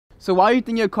So why do you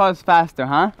think your car's faster,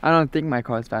 huh? I don't think my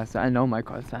car's faster. I know my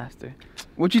car's faster.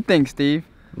 What you think, Steve?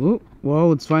 Ooh, well,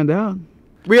 let's find out.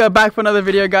 We are back for another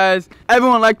video, guys.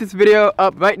 Everyone like this video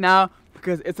up right now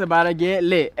because it's about to get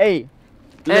lit. Hey,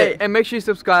 and make sure you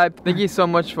subscribe. Thank you so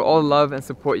much for all the love and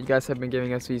support you guys have been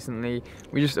giving us recently.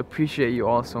 We just appreciate you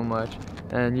all so much,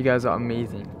 and you guys are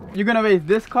amazing. You're gonna race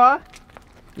this car?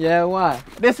 Yeah, why?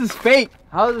 This is fake.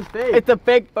 How is it fake? It's a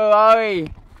fake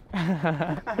Ferrari.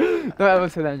 Don't ever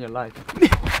say that in your life.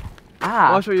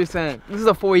 Ah. Watch what you're saying. This is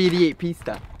a 488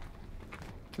 Pista.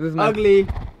 This is my... Ugly.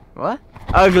 What?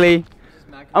 Ugly.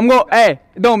 I'm going. Hey,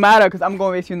 it don't matter because I'm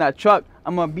gonna race you in that truck.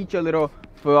 I'm gonna beat your little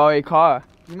Ferrari car.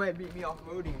 You might beat me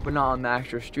off-roading, but not on the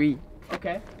actual street.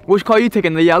 Okay. Which car are you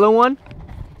taking? The yellow one?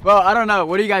 Well, I don't know.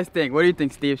 What do you guys think? What do you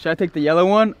think, Steve? Should I take the yellow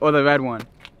one or the red one?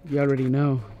 You already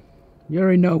know. You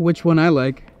already know which one I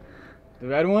like. The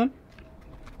red one?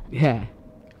 Yeah.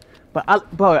 But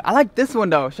I like this one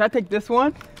though. Should I take this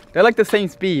one? They're like the same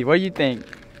speed. What do you think?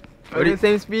 Are they the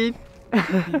same speed?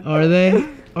 Are they?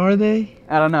 Are they?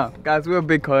 I don't know. Guys, we're a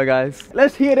big car, guys.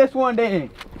 Let's hear this one then.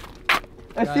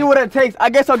 Let's see what it takes. I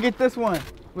guess I'll get this one.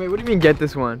 Wait, what do you mean get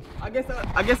this one? I guess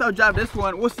I'll drive this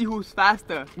one. We'll see who's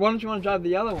faster. Why don't you want to drive the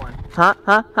yellow one? Huh?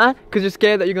 Because you're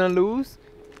scared that you're going to lose?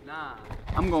 Nah,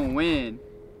 I'm going to win.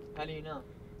 How do you know?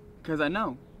 Because I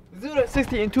know. 0 to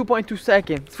 60 in 2.2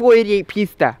 seconds. 488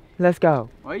 Pista. Let's go.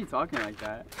 Why are you talking like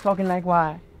that? Talking like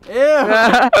why? Ew.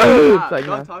 It's like,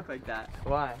 Don't talk like that.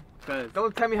 Why? Because.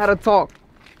 Don't tell me how to talk.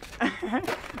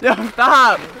 Yo,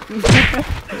 stop.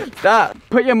 Stop.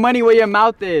 Put your money where your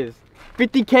mouth is.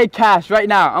 50K cash right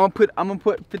now. I'm gonna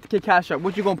put 50K cash up.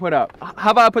 What you gonna put up?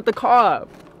 How about I put the car up?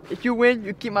 If you win,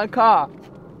 you keep my car.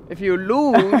 If you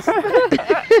lose...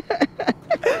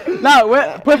 No,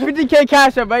 put 50K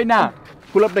cash up right now.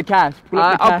 Pull up the cash.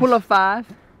 I'll pull up 5.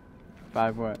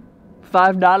 5 what?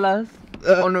 $5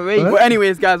 on the race. Well,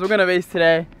 anyways, guys, we're gonna race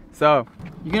today. So,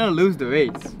 you're gonna lose the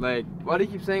race. Like, why do you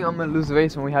keep saying I'm gonna lose the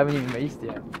race when we haven't even raced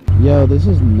yet? Yo, this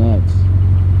is nuts.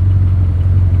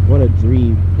 What a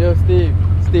dream. Yo,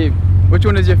 Steve, which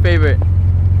one is your favorite?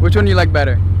 Which one do you like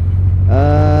better?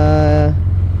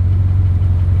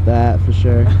 That for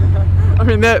sure. I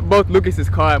mean, they're both Lucas's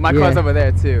car. My car's over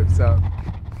there too, so.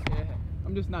 Yeah,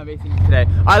 I'm just not racing you today.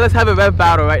 All right, let's have a rev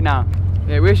battle right now.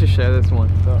 Yeah, we should share this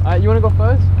one. So, you wanna go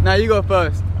first? Nah, you go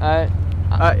first. Alright.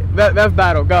 Alright, rev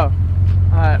battle, go.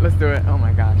 Alright, let's do it. Oh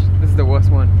my gosh, this is the worst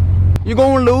one. You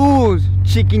gonna lose,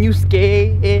 chicken, you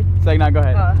scared. It's like, nah, go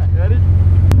ahead. Alright, ready?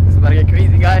 This is about to get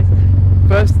crazy, guys.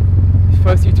 First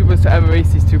YouTubers to ever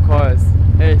race these two cars.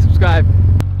 Hey, subscribe.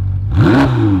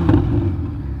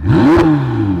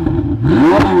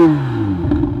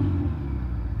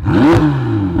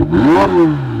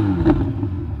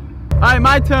 Alright,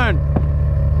 my turn.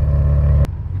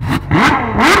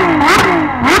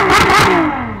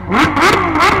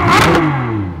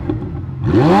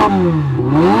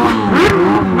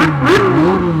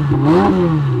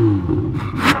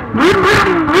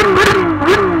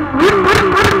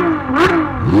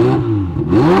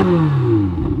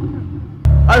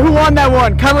 Alright, who won that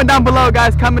one? Comment down below,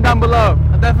 guys. Comment down below.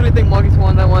 I definitely think Marcus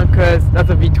won that one because that's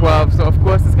a V12, so of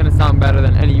course it's gonna sound better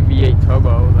than any V8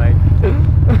 turbo. Like,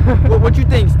 what you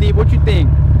think, Steve? What you think?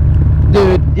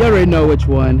 Dude, you already know which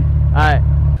one. Alright.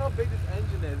 Look how big this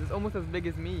engine is. It's almost as big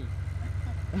as me.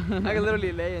 I can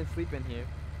literally lay and sleep in here.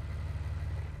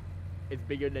 It's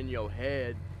bigger than your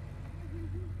head.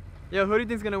 Yo, who do you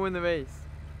think's gonna win the race?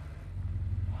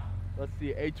 Let's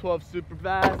see, A12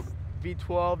 Superfast,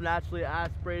 V12 naturally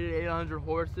aspirated 800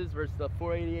 horses versus the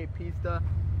 488 Pista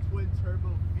twin turbo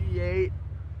V8.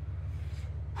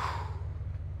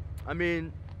 I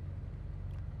mean,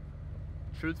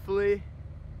 truthfully,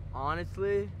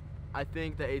 honestly, I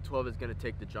think the A12 is gonna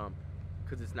take the jump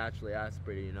because it's naturally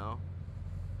aspirated, you know?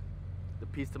 The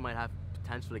Pista might have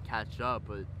potentially catch up,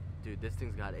 but dude, this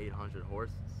thing's got 800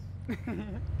 horses.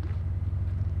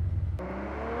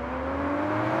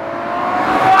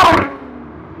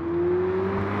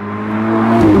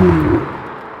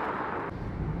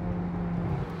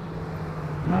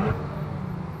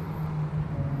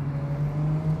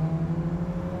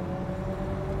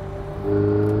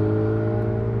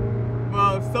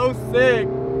 Wow, so sick.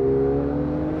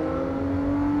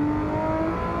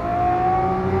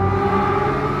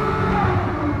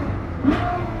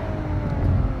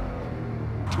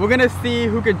 We're gonna see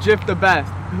who could drift the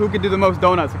best, who could do the most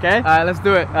donuts, okay? Alright, let's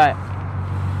do it. Alright.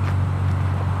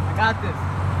 I got this.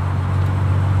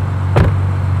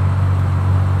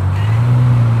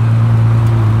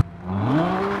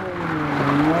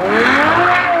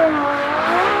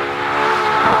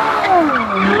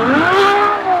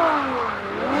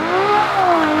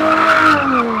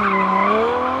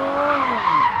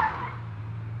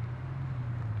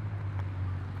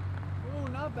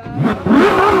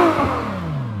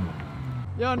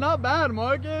 not bad,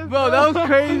 Marcus. Bro, that was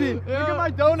crazy. Yeah. Look at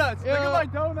my donuts. Yeah. Look at my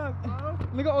donuts, bro.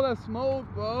 Look at all that smoke,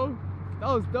 bro. That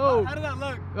was dope. How did that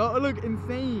look? Oh, it looked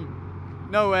insane.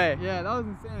 No way. Yeah, that was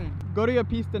insane. Go to your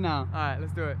pista now. All right,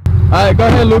 let's do it. Alright, go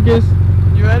ahead, Lucas.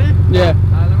 You ready? Yeah. All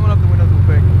right, let me open up the windows real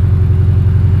quick.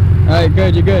 Alright,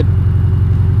 good, you're good.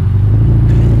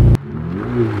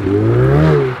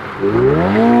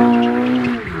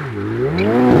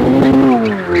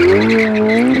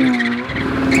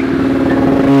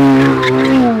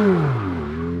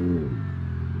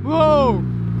 Whoa!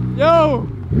 Yo!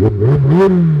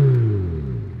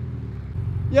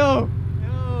 Yo!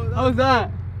 How was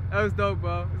that? That was dope,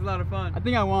 bro. It was a lot of fun. I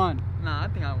think I won. Nah, I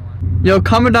think I won. Yo,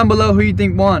 comment down below who you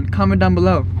think won. Comment down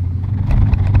below.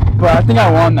 But I think I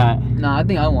won that. Nah, I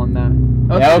think I won that.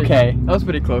 Yeah, okay. That was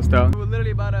pretty close though. We're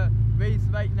literally about to race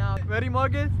right now. Ready,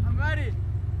 Marcus? I'm ready.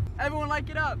 Everyone like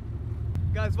it up.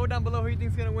 Guys, vote down below who you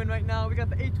think's gonna win right now. We got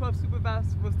the 812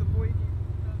 Superfast versus the 480.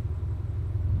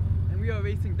 And we are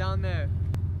racing down there.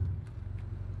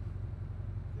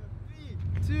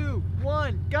 3, 2,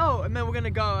 1, go! And then we're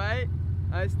gonna go, alright?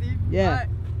 Alright, Steve? Yeah.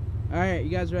 Alright, you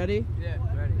guys ready? Yeah,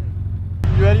 ready.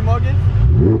 You ready, Marcus?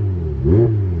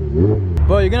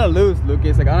 Bro, you're gonna lose,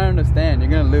 Lucas. Like, I don't understand.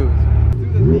 You're gonna lose.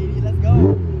 Let's do this, baby. Let's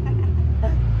go.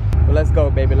 But let's go,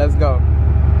 baby. Let's go.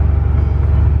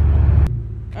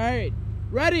 Alright,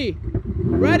 ready?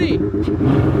 Ready? 3,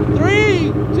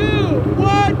 2,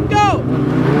 1, go!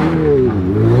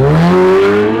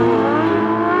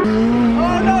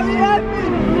 Oh no, he had me!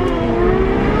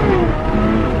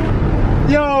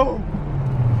 Yo!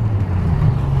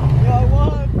 Yo, I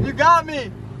won! You got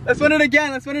me! Let's win it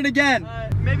again. Let's win it again.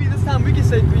 Alright, maybe this time we can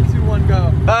say 3, 2, 1, go.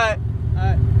 Alright.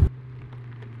 Alright.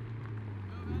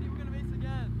 Yo, ready? We're gonna race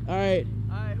again. Alright,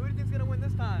 Alright, who do you think's gonna win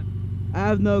this time? I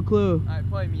have no clue. Alright,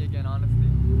 probably me again, honestly.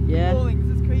 Yeah? Rolling,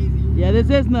 this is crazy. Yeah, this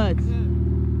is nuts.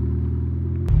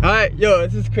 Alright, yo,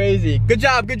 this is crazy. Good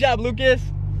job, Lucas.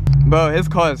 Bro, his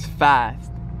car is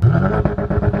fast.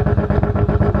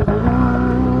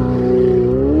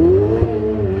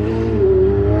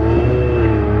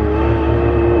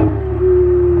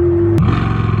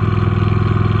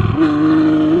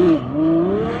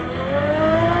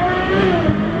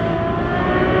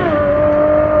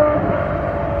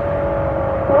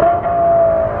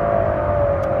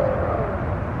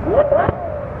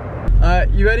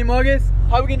 You ready, Marcus?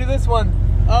 How are we gonna do this one?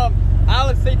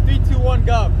 Alex, say 3, 2, 1,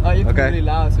 go. Oh, you have to be really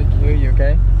loud so we can hear you,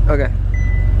 okay? Okay.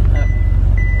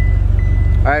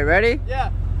 Alright, ready?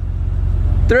 Yeah.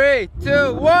 3,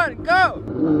 2, 1, go!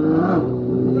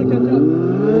 I'm gonna catch up.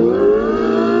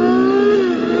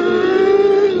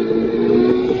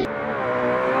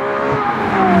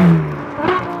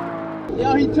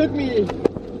 Yo, he took me.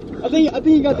 I think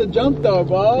he got the jump though,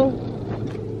 bro.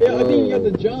 Yeah, I think he got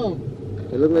the jump.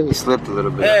 It looked like he slipped a little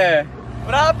bit. Yeah.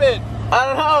 What happened? I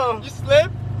don't know. You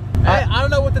slipped? Hey, I don't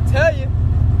know what to tell you.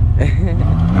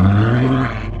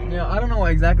 Yeah, I don't know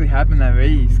what exactly happened that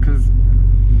race, cause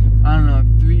I don't know,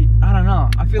 I don't know.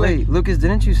 I feel Wait, like Lucas,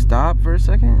 didn't you stop for a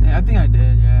second? yeah, I think I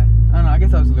did, yeah. I don't know, I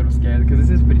guess I was a little scared because this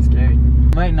is pretty scary.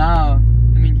 Right now,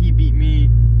 I mean, he beat me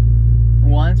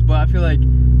once, but I feel like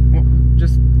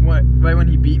right when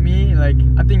he beat me, like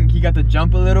I think he got the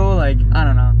jump a little, like I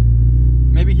don't know.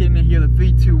 Maybe he didn't hear the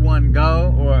 3, 2, 1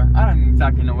 go, or I don't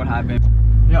exactly know what happened.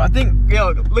 Yo, I think,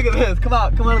 look at this. Come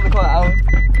out of the car, Alan.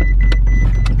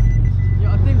 Yo,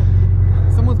 I think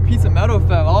someone's piece of metal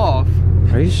fell off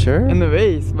Are you sure? in the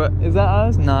race, but is that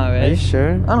us? Nah, right? Are you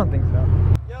sure? I don't think so.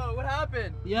 Yo, what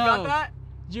happened? Yo. You got that?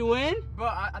 Did you win? Bro,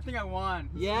 I think I won.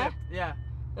 He Yeah? slipped. Yeah.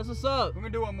 That's what's up. We're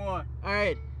gonna do one more.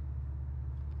 Alright,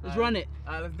 let's run it.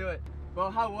 Alright, let's do it.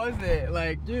 Bro, how was it?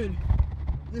 Like, Dude,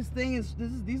 these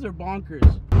are bonkers.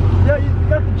 Yo, you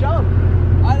got the jump.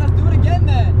 alright, let's do it again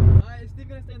then. Alright, is Steve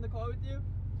gonna stay in the car with you?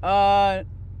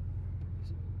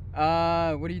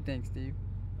 What do you think, Steve?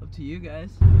 Up to you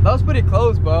guys. That was pretty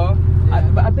close, bro.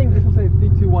 But I think this will say 3,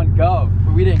 2, 1, go.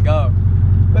 But we didn't go.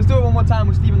 Let's do it one more time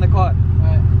with Steve in the car.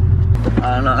 Alright.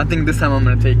 I don't know. I think this time I'm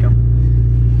gonna take him.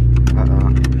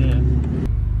 Yeah.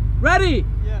 Ready?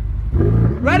 Yeah.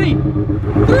 Ready? 3,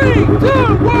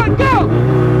 2, 1, go!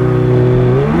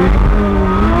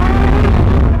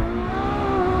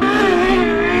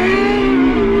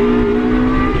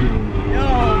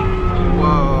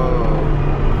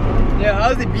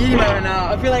 How's he beating me right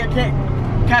now? I feel like I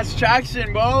can't catch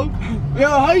traction, bro. Yo,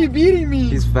 how are you beating me?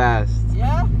 He's fast.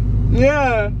 Yeah?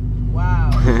 Yeah. Wow.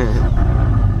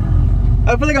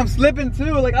 I feel like I'm slipping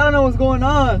too. Like, I don't know what's going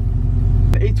on.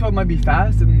 The 812 might be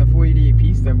faster than the 488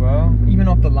 Pista, bro. Even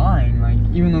off the line. Like,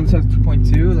 even though it says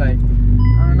 2.2, like,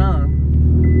 I don't know.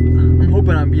 I'm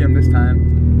hoping I'll beat him this time.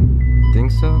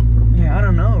 Think so? Yeah, I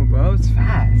don't know, bro. It's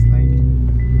fast. Like.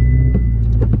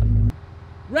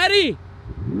 Ready?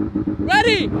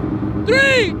 Ready?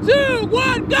 3, 2,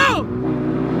 1, go!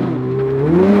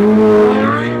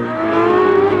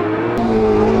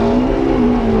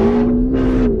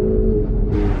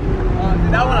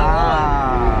 That one I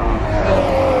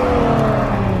won.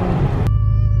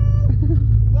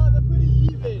 Bro, they're pretty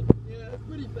even. Yeah, that's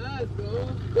pretty fast, bro.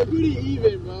 They're pretty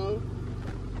even, bro.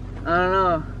 I don't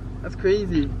know. That's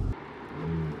crazy.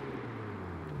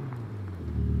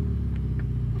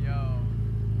 Yo.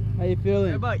 How you feeling?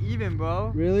 They're about even,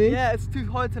 bro. Really? Yeah, it's too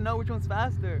hard to know which one's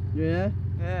faster. Yeah?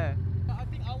 Yeah. I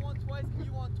think I won twice and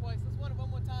you won twice. Let's win it one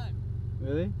more time.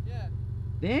 Really? Yeah.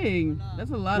 Dang, Nah.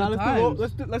 that's a lot Nah, of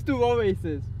let's times. let's do roll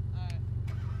races. Alright.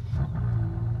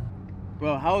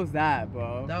 Bro, how was that,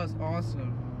 bro? That was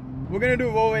awesome. We're gonna do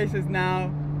roll races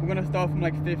now. We're gonna start from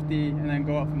like 50 and then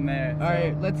go up from there. All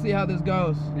right, let's see how this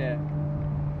goes. Yeah.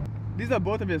 These are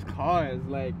both of his cars.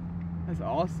 Like, that's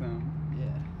awesome.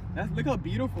 Yeah. Look how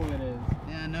beautiful it is.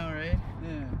 Yeah, I know, right?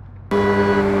 Yeah.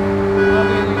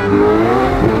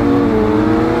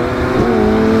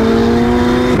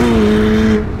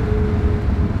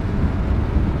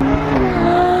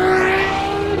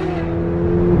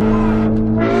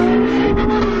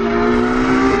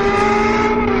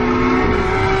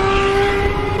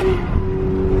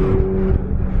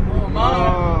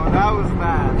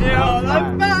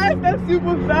 That's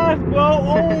super fast, bro.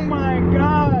 Oh my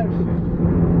gosh.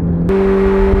 1,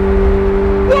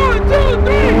 2,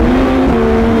 3.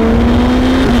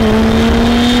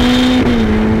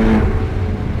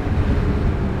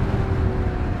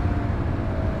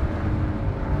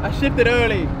 I shifted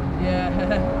early. Yeah.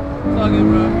 It's all good,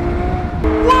 bro.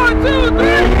 1, 2,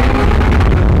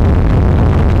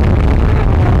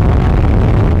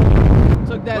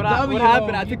 3. Took that W. What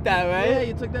happened? home. I took that, right? Yeah,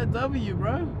 you took that W,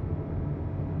 bro.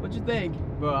 What you think?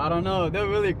 Bro, I don't know. They're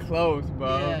really close,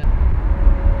 bro. Yeah.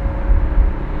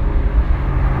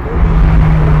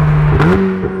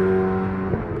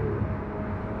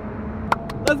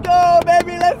 Let's go,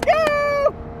 baby. Let's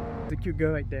go. It's a cute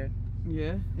girl right there.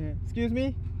 Yeah. Yeah. Excuse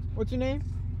me. What's your name?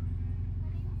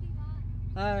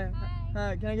 Hi.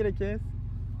 Hi. Can I get a kiss?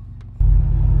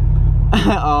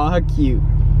 Oh, how cute.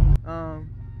 Do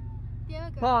you have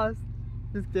a girl? Pause.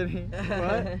 Just kidding.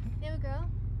 What? Do you have a girl?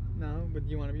 No, but do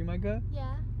you want to be my girl?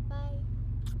 Yeah. Bye.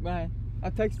 Bye.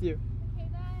 I'll text you. Okay,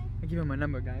 bye. I'll give him my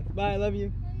number, guys. Bye. I love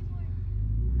you. Love you more.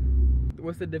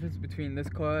 What's the difference between this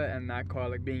car and that car?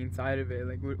 Like being inside of it.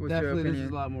 Like, what's your Definitely, opinion? this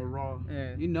is a lot more raw.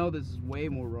 Yeah. You know, this is way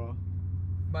more raw.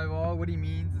 By raw, what he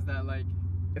means is that like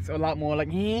it's a lot more like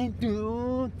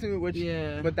which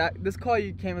Yeah. But this car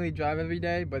you can't really drive every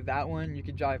day, but that one you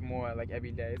could drive more like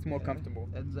every day. It's more Yeah, comfortable.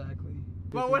 Exactly.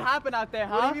 But what happened out there,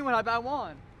 huh? What do you mean what happened? I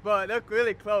won. But they're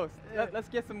really close. Yeah. Let's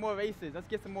get some more races. Let's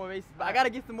get some more races. But I gotta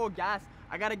get some more gas.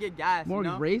 I gotta get gas. More you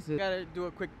know? races? I gotta do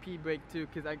a quick pee break too,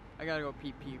 cause I gotta go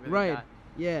pee really Right. bad.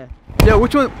 Yeah. Yo,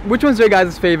 which one's your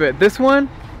guys' favorite? This one?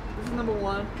 This is number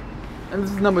 1. And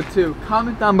this is number 2.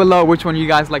 Comment down below which one you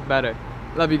guys like better.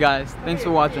 Love you guys. Thanks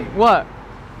for watching. What?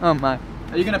 Oh my.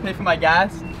 Are you gonna pay for my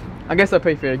gas? I guess I'll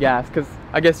pay for your gas, cause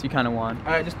I guess you kinda won.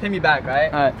 Alright, just pay me back,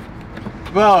 right? Alright.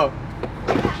 Bro.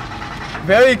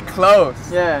 Very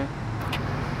close. Yeah.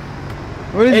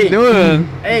 What is he doing?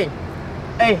 Hey.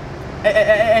 Hey. Hey, hey,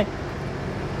 hey, hey.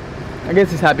 I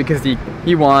guess he's happy because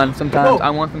he won sometimes. I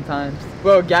won sometimes.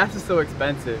 Bro, gas is so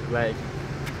expensive. Like,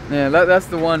 yeah, that's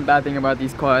the one bad thing about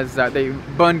these cars is that they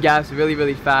burn gas really,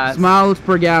 really fast. Miles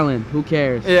per gallon. Who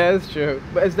cares? Yeah, it's true.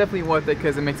 But it's definitely worth it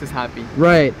because it makes us happy.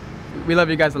 Right. We love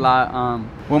you guys a lot.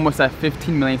 We're almost at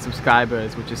 15 million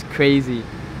subscribers, which is crazy.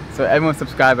 So everyone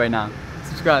subscribe right now.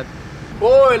 Subscribe.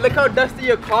 Boy, look how dusty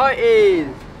your car is.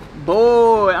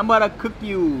 Boy, I'm about to cook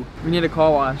you. We need a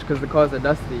car wash because the cars are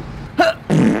dusty. Did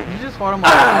you just fart on my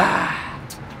car?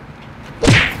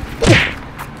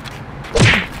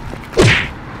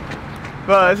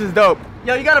 Bro, this is dope.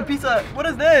 Yo, you got a piece of, what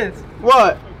is this?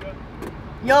 What?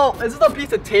 Yo, is this a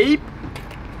piece of tape?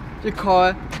 Your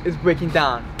car is breaking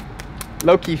down.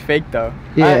 Low-key fake though.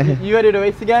 Yeah. Alright, you ready to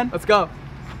race again? Let's go.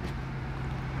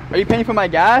 Are you paying for my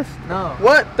gas? No.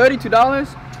 What?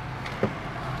 $32?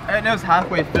 And it was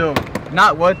halfway filled.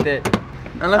 Not worth it.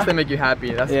 Unless they make you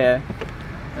happy. That's yeah.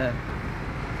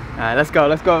 Alright, let's go.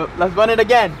 Let's go. Let's run it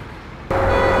again.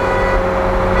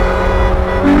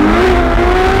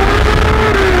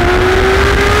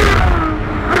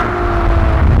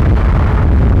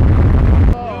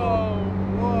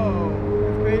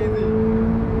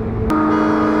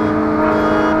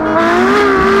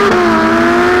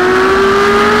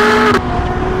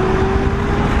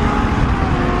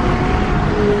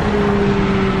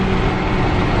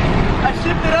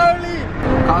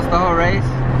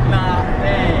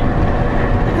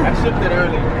 shifted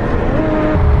early.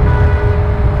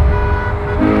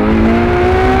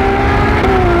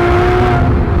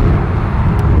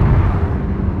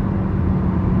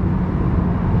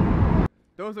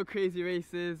 Those were crazy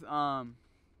races. That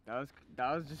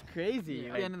was just crazy.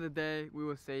 At the end of the day, we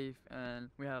were safe and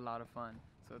we had a lot of fun.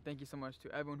 So thank you so much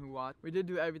to everyone who watched. We did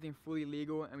do everything fully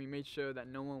legal and we made sure that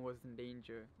no one was in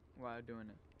danger while doing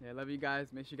it. Yeah, love you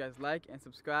guys. Make sure you guys like and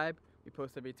subscribe. We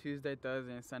post every Tuesday,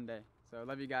 Thursday, and Sunday. So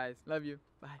love you guys. Love you.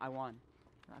 Bye. I won.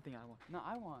 I think I won. No,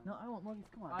 I won. No, I won. Morgan,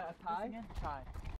 come on. A tie? Tie.